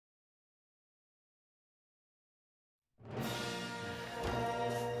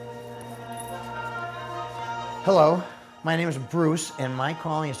Hello, my name is Bruce, and my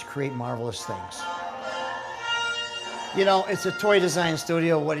calling is to create marvelous things. You know, it's a toy design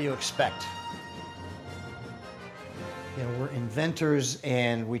studio. What do you expect? You know, we're inventors,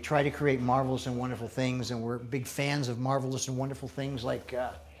 and we try to create marvelous and wonderful things, and we're big fans of marvelous and wonderful things. Like,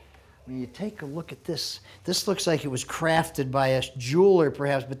 when you take a look at this, this looks like it was crafted by a jeweler,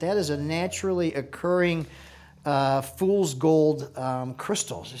 perhaps, but that is a naturally occurring fool's gold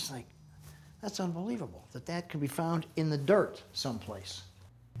crystals. It's like, that's unbelievable that that can be found in the dirt someplace.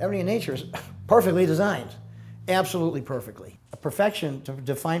 Everything in nature is perfectly designed, absolutely perfectly. Perfection, to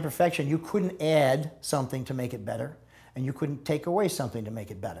define perfection, you couldn't add something to make it better, and you couldn't take away something to make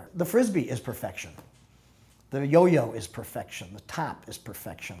it better. The Frisbee is perfection. The yo-yo is perfection. The top is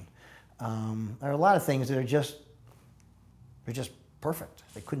perfection. There are a lot of things that are just perfect.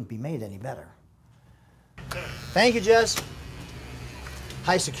 They couldn't be made any better. Thank you, Jess.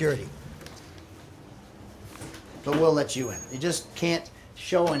 High security. But we'll let you in. You just can't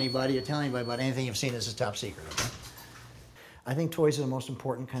show anybody or tell anybody about anything you've seen. This is top secret, okay? I think toys are the most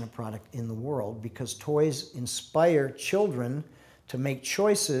important kind of product in the world because toys inspire children to make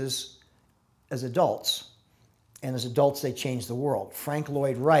choices as adults. And as adults, they change the world. Frank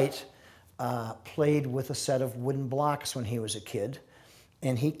Lloyd Wright played with a set of wooden blocks when he was a kid.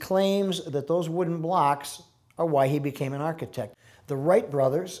 And he claims that those wooden blocks are why he became an architect. The Wright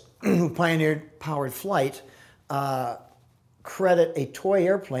Brothers, who pioneered powered flight, credit a toy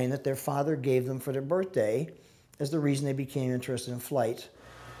airplane that their father gave them for their birthday as the reason they became interested in flight.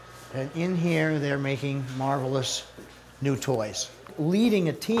 And in here, they're making marvelous new toys. Leading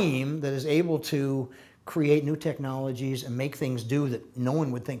a team that is able to create new technologies and make things do that no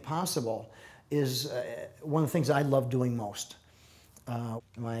one would think possible is one of the things I love doing most.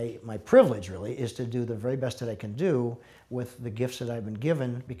 My privilege, really, is to do the very best that I can do with the gifts that I've been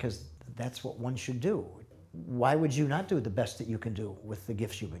given, because that's what one should do. Why would you not do the best that you can do with the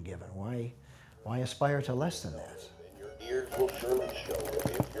gifts you've been given? Why aspire to less than that? And your ears will surely show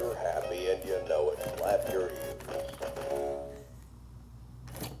it if you're happy and you know it. Slap your ears.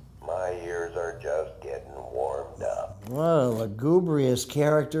 My ears are just getting warmed up. What a lugubrious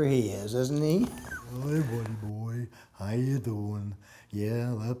character he is, isn't he? Hi, buddy boy. How you doing?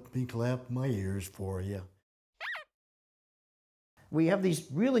 Yeah, let me clap my ears for you. We have these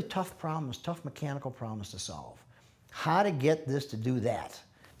really tough problems, tough mechanical problems to solve. How to get this to do that?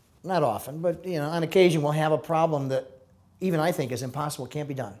 Not often, but you know, on occasion we'll have a problem that even I think is impossible, can't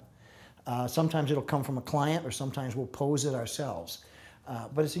be done. Sometimes it'll come from a client, or sometimes we'll pose it ourselves.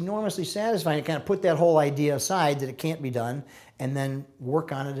 But it's enormously satisfying to kind of put that whole idea aside that it can't be done and then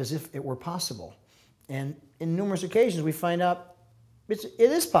work on it as if it were possible. And in numerous occasions we find out it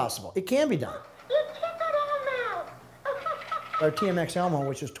is possible, it can be done. Our TMX Elmo,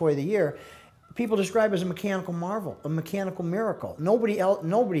 which is Toy of the Year, people describe as a mechanical marvel, a mechanical miracle.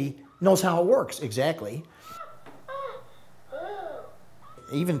 Nobody knows how it works exactly.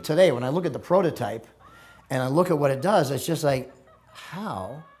 Even today, when I look at the prototype and I look at what it does, it's just like,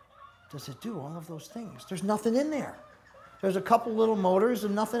 how does it do all of those things? There's nothing in there. There's a couple little motors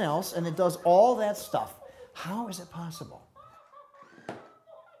and nothing else, and it does all that stuff. How is it possible?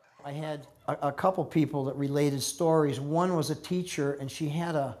 I had a couple people that related stories. One was a teacher, and she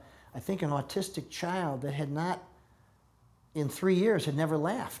had I think an autistic child that had not, in 3 years, had never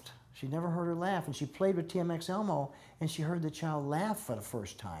laughed. She'd never heard her laugh, and she played with TMX Elmo, and she heard the child laugh for the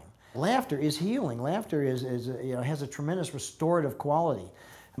first time. Laughter is healing. Laughter has a tremendous restorative quality.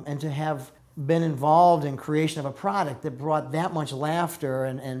 And to have been involved in creation of a product that brought that much laughter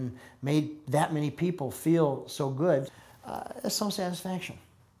and made that many people feel so good, that's some satisfaction.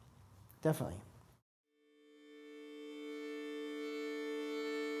 Definitely.